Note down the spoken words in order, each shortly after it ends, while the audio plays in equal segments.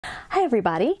Hi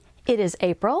everybody, it is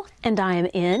April and I am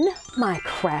in my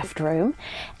craft room,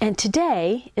 and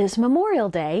today is Memorial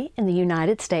Day in the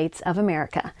United States of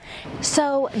America.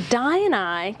 So Di and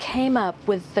I came up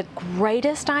with the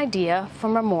greatest idea for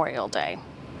Memorial Day.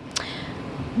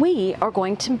 We are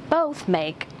going to both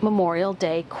make Memorial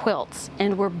Day quilts,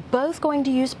 and we're both going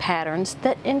to use patterns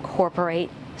that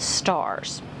incorporate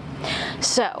stars.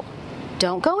 So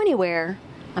don't go anywhere.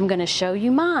 I'm going to show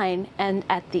you mine, and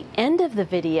at the end of the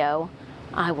video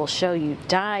I will show you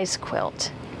Di's quilt.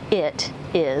 It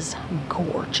is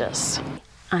gorgeous.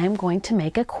 I'm going to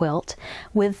make a quilt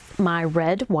with my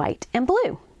red, white, and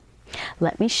blue.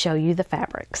 Let me show you the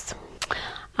fabrics.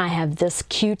 I have this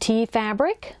QT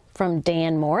fabric from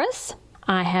Dan Morris.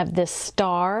 I have this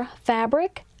star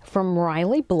fabric from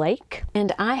Riley Blake,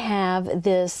 and I have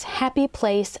this Happy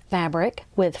Place fabric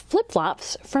with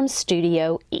flip-flops from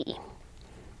Studio E.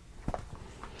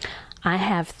 I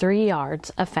have 3 yards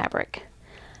of fabric.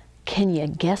 Can you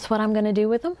guess what I'm going to do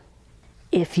with them?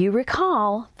 If you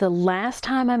recall, the last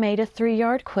time I made a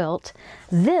 3-yard quilt,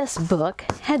 this book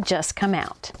had just come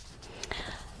out.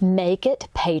 Make It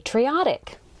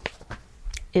Patriotic.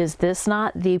 Is this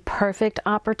not the perfect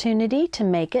opportunity to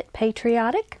make it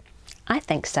patriotic? I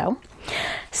think so.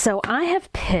 So I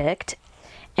have picked,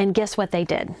 and guess what they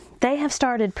did? They have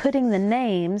started putting the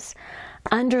names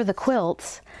under the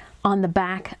quilts on the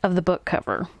back of the book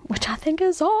cover, which I think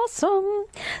is awesome.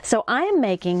 So I am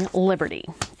making Liberty,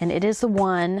 and it is the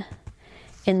one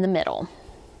in the middle.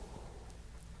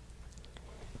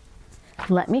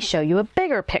 Let me show you a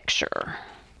bigger picture.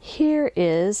 Here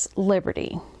is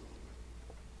Liberty.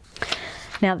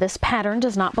 Now this pattern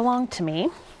does not belong to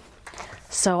me,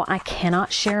 so I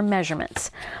cannot share measurements,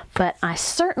 but I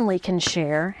certainly can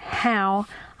share how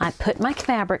I put my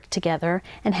fabric together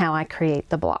and how I create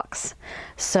the blocks.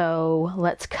 So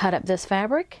let's cut up this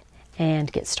fabric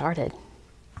and get started.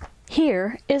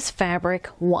 Here is fabric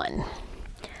 1.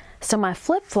 So my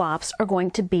flip-flops are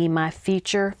going to be my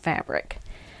feature fabric,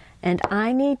 and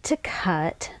I need to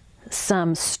cut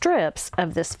some strips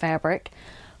of this fabric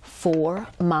for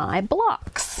my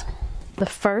blocks. The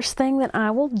first thing that I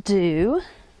will do,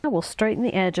 I will straighten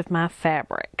the edge of my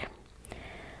fabric.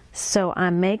 So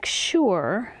I make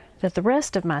sure that the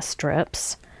rest of my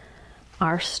strips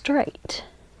are straight.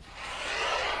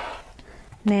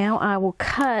 Now I will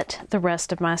cut the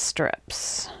rest of my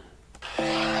strips.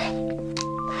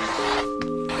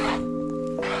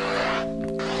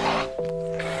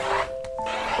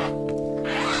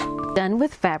 Done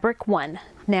with fabric 1.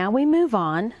 Now we move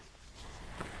on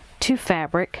to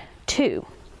fabric 2.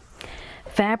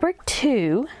 Fabric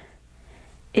 2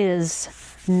 is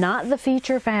not the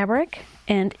feature fabric,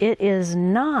 and it is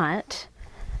not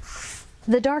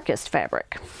the darkest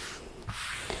fabric.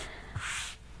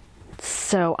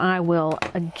 So I will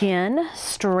again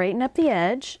straighten up the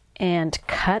edge and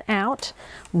cut out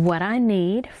what I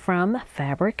need from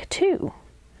fabric 2.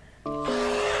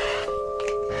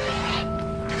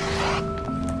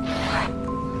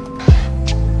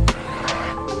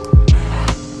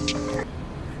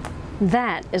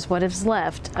 That is what is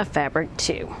left of fabric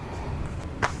 2.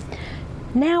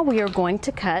 Now we are going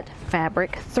to cut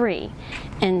fabric 3,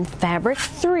 and fabric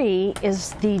 3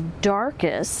 is the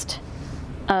darkest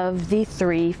of the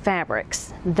 3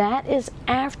 fabrics. That is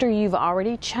after you've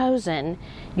already chosen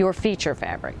your feature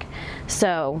fabric.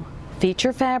 So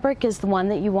feature fabric is the one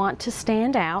that you want to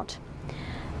stand out.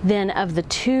 Then of the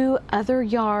 2 other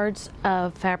yards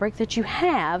of fabric that you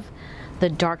have, the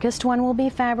darkest one will be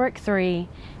fabric 3,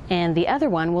 and the other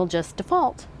one will just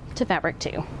default to fabric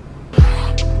 2.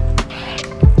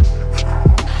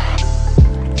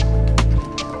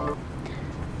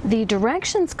 The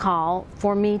directions call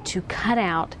for me to cut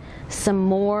out some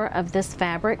more of this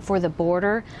fabric for the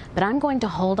border, but I'm going to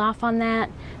hold off on that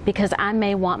because I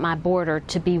may want my border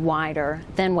to be wider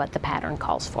than what the pattern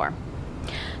calls for.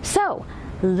 So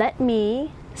let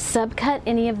me subcut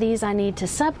any of these I need to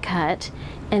subcut,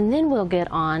 and then we'll get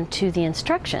on to the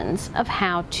instructions of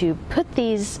how to put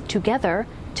these together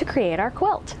to create our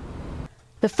quilt.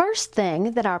 The first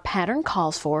thing that our pattern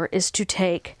calls for is to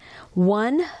take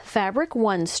 1 fabric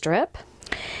 1 strip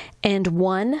and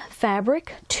 1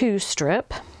 fabric 2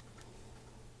 strip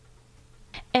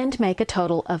and make a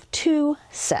total of 2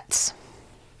 sets.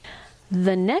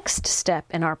 The next step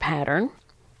in our pattern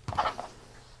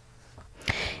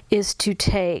is to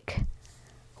take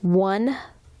 1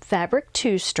 fabric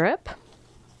 2 strip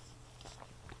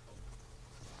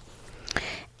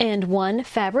and 1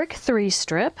 fabric 3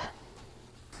 strip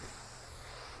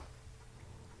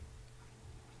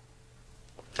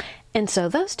and sew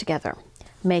those together,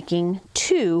 making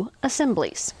 2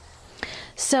 assemblies.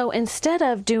 So instead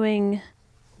of doing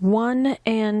 1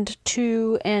 and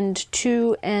 2 and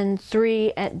 2 and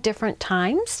 3 at different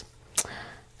times,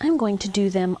 I'm going to do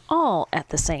them all at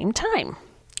the same time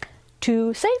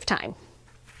to save time.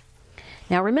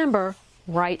 Now remember,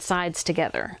 right sides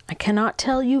together. I cannot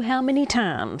tell you how many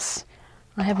times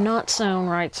I have not sewn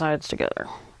right sides together.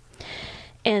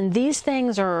 And these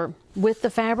things are with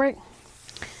the fabric.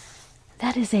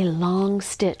 That is a long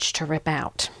stitch to rip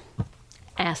out.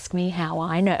 Ask me how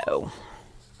I know.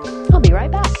 I'll be right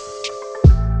back.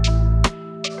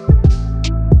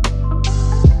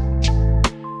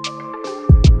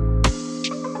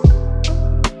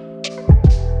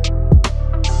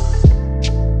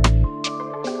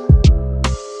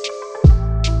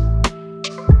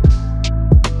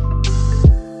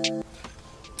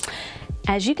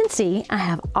 As you can see, I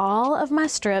have all of my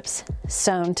strips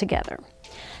sewn together.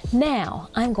 Now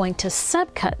I'm going to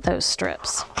subcut those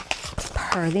strips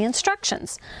per the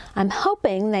instructions. I'm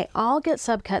hoping they all get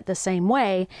subcut the same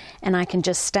way and I can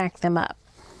just stack them up.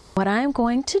 What I'm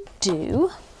going to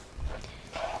do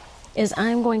is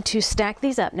I'm going to stack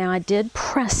these up. Now I did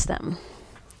press them,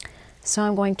 so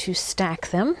I'm going to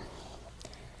stack them.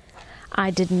 I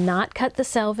did not cut the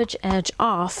selvage edge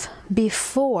off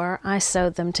before I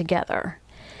sewed them together.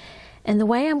 And the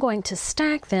way I'm going to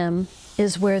stack them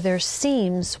is where their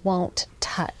seams won't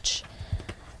touch.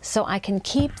 So I can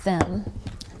keep them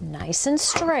nice and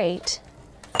straight,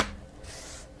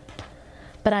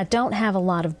 but I don't have a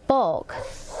lot of bulk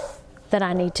that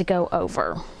I need to go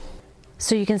over.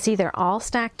 So you can see they're all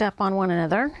stacked up on one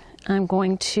another. I'm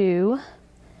going to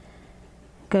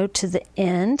go to the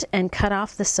end and cut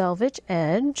off the selvage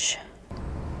edge.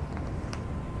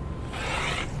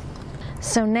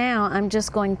 So now I'm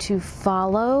just going to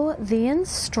follow the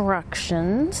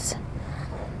instructions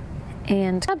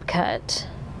and subcut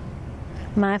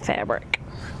my fabric.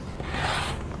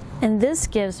 And this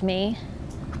gives me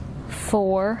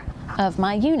 4 of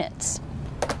my units.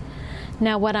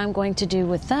 Now what I'm going to do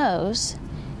with those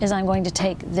is I'm going to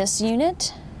take this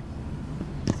unit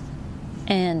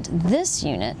and this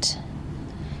unit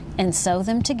and sew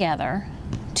them together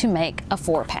to make a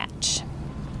 4-patch.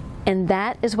 And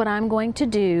that is what I'm going to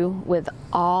do with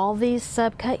all these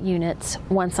subcut units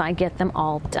once I get them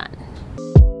all done.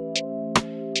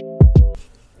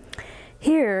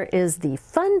 Here is the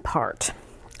fun part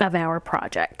of our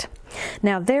project.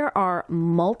 Now there are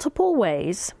multiple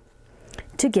ways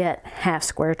to get half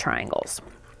square triangles.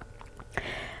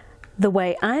 The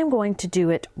way I'm going to do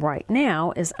it right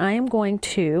now is I am going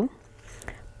to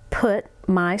put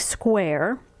my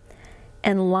square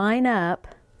and line up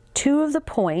 2 of the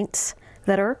points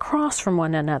that are across from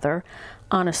one another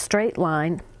on a straight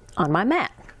line on my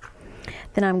mat.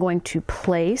 Then I'm going to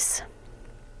place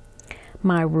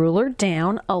my ruler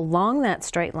down along that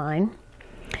straight line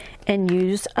and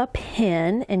use a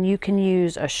pin, and you can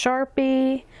use a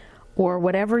Sharpie or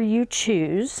whatever you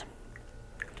choose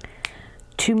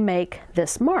to make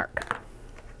this mark.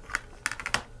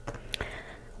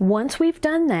 Once we've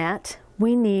done that,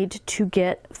 we need to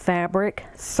get fabric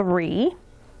 3,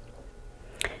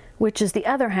 which is the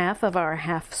other half of our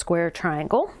half square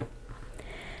triangle,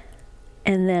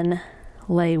 and then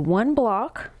lay 1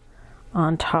 block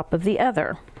on top of the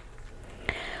other.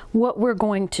 What we're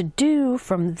going to do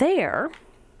from there,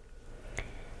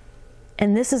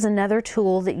 and this is another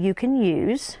tool that you can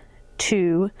use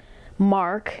to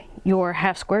mark your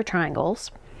half square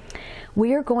triangles,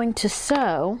 we are going to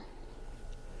sew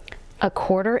a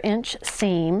 1/4 inch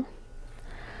seam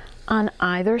on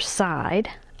either side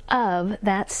of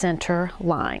that center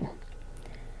line.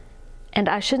 And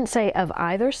I shouldn't say of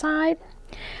either side.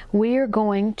 We are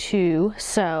going to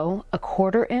sew a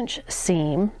 1/4 inch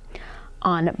seam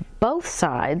on both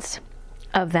sides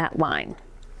of that line.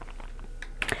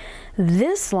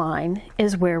 This line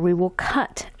is where we will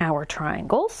cut our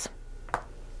triangles.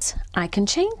 I can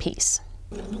chain piece.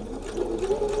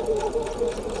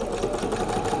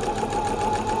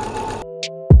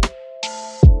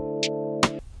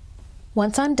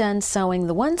 Once I'm done sewing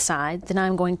the one side, then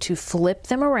I'm going to flip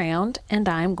them around and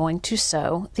I'm going to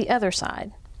sew the other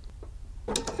side.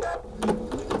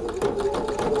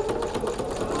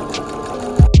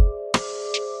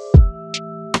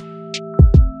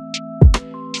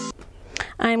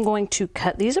 I'm going to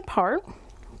cut these apart.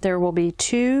 There will be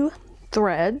 2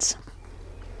 threads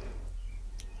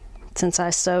since I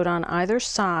sewed on either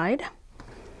side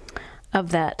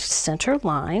of that center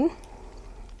line.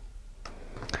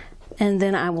 And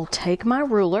then I will take my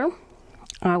ruler,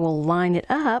 I will line it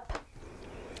up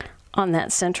on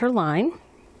that center line,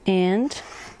 and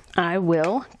I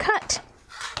will cut.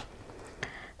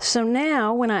 So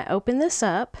now when I open this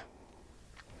up,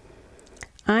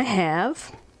 I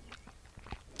have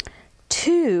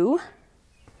 2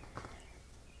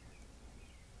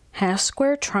 half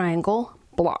square triangle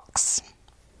blocks.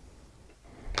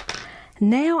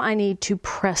 Now I need to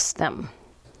press them.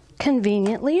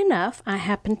 Conveniently enough, I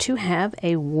happen to have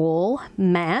a wool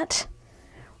mat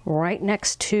right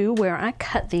next to where I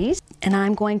cut these, and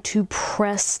I'm going to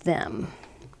press them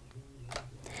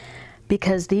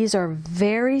because these are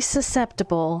very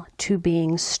susceptible to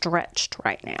being stretched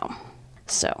right now.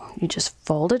 So you just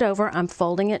fold it over. I'm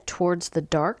folding it towards the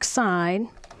dark side,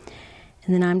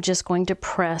 and then I'm just going to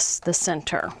press the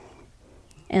center.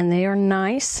 And they are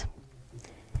nice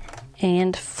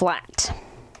and flat.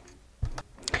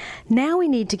 Now we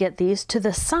need to get these to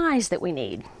the size that we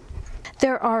need.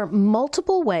 There are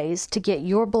multiple ways to get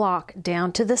your block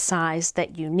down to the size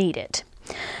that you need it.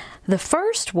 The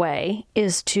first way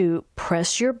is to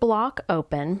press your block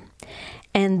open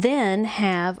and then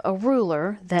have a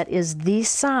ruler that is the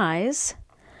size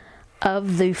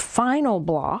of the final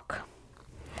block,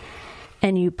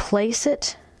 and you place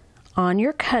it on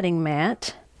your cutting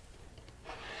mat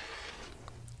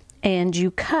and you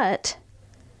cut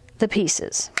the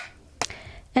pieces.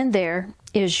 And there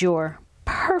is your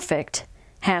perfect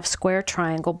half square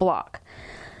triangle block.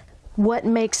 What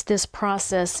makes this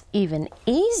process even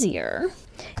easier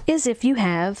is if you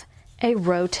have a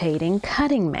rotating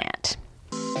cutting mat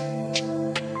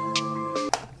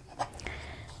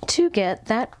to get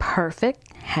that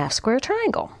perfect half square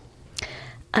triangle.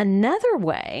 Another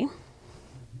way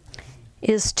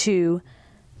is to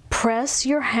press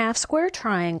your half square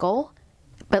triangle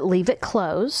but leave it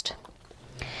closed.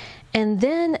 And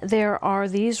then there are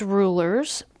these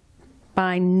rulers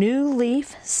by New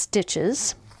Leaf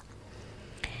Stitches,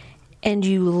 and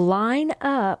you line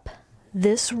up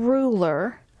this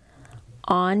ruler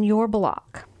on your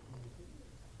block.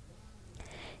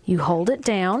 You hold it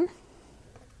down,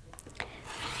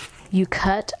 you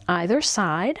cut either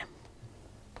side,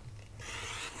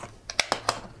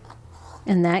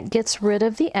 and that gets rid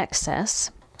of the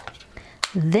excess.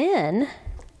 Then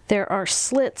there are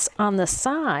slits on the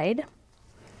side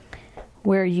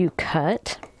where you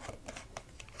cut.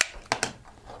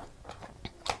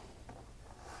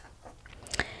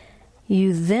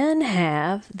 You then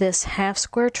have this half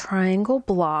square triangle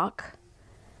block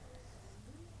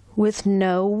with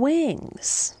no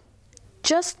wings,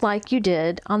 just like you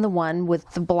did on the one with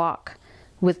the block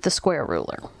with the square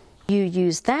ruler. You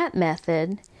use that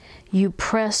method. You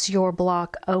press your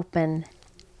block open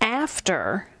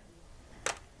after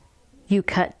you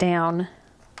cut down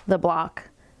the block,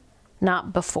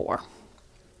 not before.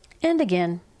 And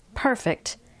again,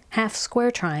 perfect half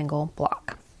square triangle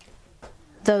block.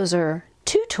 Those are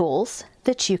 2 tools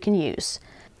that you can use.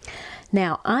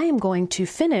 Now I am going to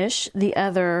finish the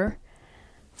other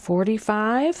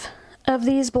 45 of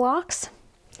these blocks,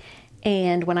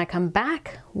 and when I come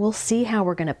back, we'll see how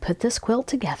we're going to put this quilt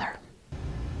together.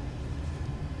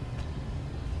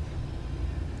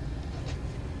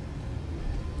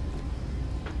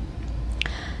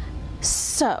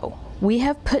 So we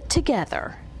have put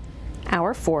together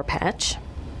our 4-patch,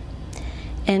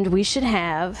 and we should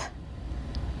have,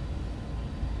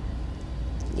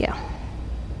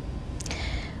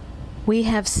 we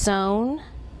have sewn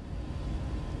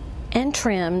and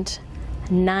trimmed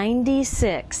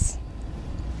 96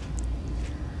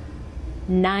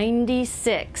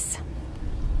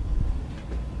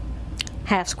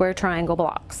 half square triangle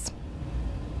blocks.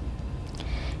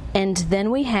 And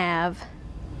then we have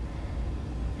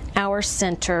our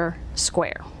center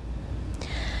square.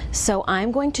 So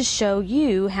I'm going to show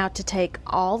you how to take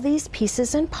all these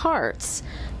pieces and parts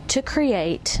to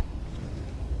create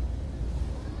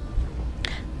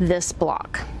this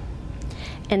block.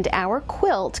 And our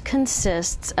quilt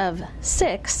consists of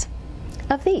 6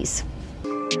 of these.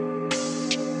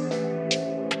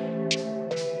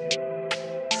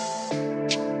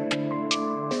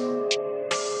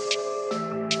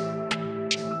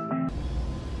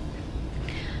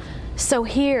 So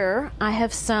here I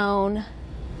have sewn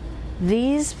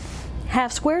these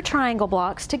half square triangle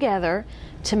blocks together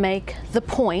to make the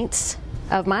points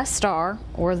of my star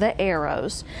or the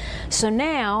arrows. So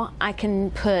now I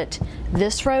can put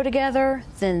this row together,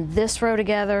 then this row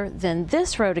together, then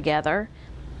this row together,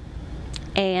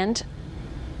 and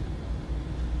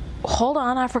hold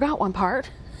on, I forgot one part.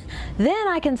 Then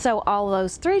I can sew all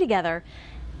those 3 together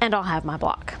and I'll have my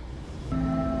block.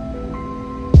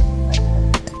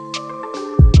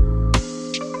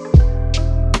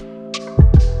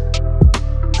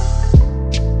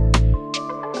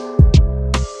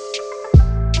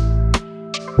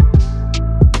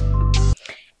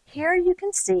 Here you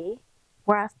can see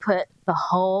where I've put the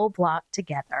whole block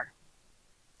together.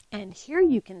 And here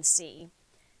you can see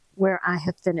where I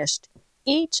have finished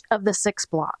each of the 6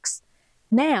 blocks.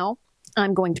 Now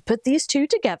I'm going to put these 2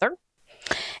 together,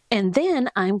 and then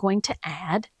I'm going to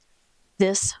add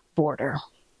this border.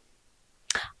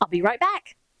 I'll be right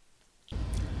back.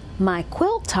 My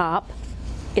quilt top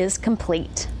is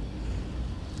complete.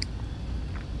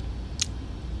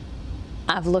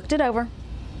 I've looked it over.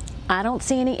 I don't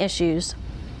see any issues.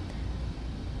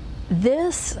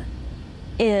 This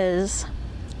is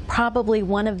probably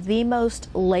one of the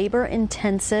most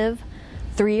labor-intensive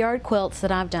 3-yard quilts that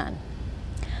I've done.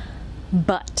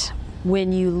 But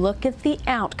when you look at the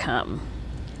outcome,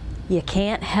 you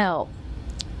can't help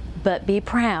but be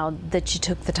proud that you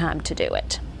took the time to do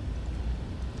it.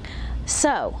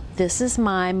 So, this is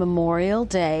my Memorial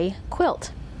Day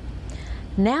quilt.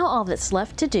 Now all that's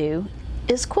left to do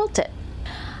is quilt it.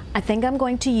 I think I'm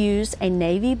going to use a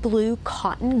navy blue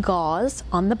cotton gauze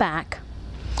on the back,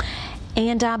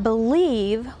 and I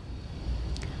believe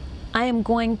I am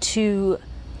going to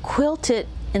quilt it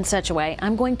in such a way,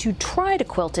 I'm going to try to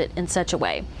quilt it in such a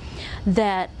way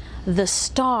that the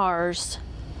stars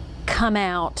come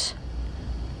out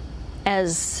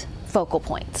as focal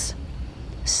points.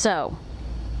 So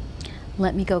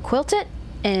let me go quilt it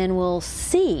and we'll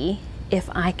see if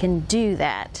I can do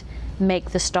that,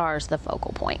 make the stars the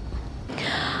focal point.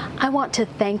 I want to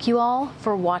thank you all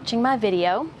for watching my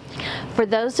video. For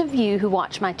those of you who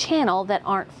watch my channel that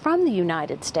aren't from the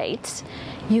United States,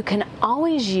 you can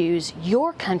always use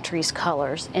your country's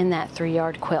colors in that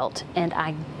 3-yard quilt, and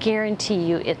I guarantee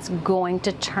you it's going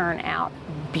to turn out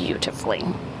beautifully.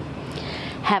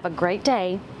 Have a great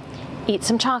day, eat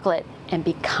some chocolate, and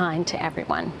be kind to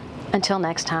everyone. Until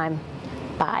next time,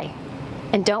 bye.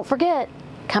 And don't forget,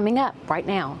 coming up right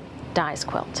now, Di's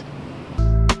Quilt.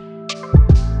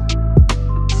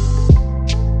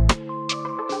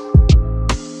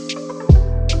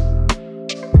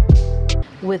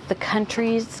 With the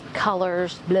country's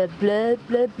colors, blah, blah,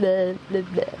 blah, blah, blah,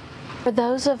 blah. For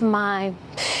those of my...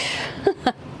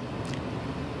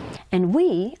 And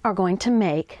we are going to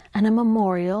make a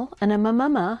memorial and a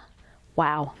mama.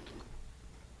 Wow.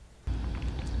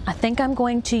 I think I'm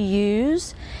going to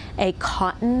use a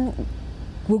cotton...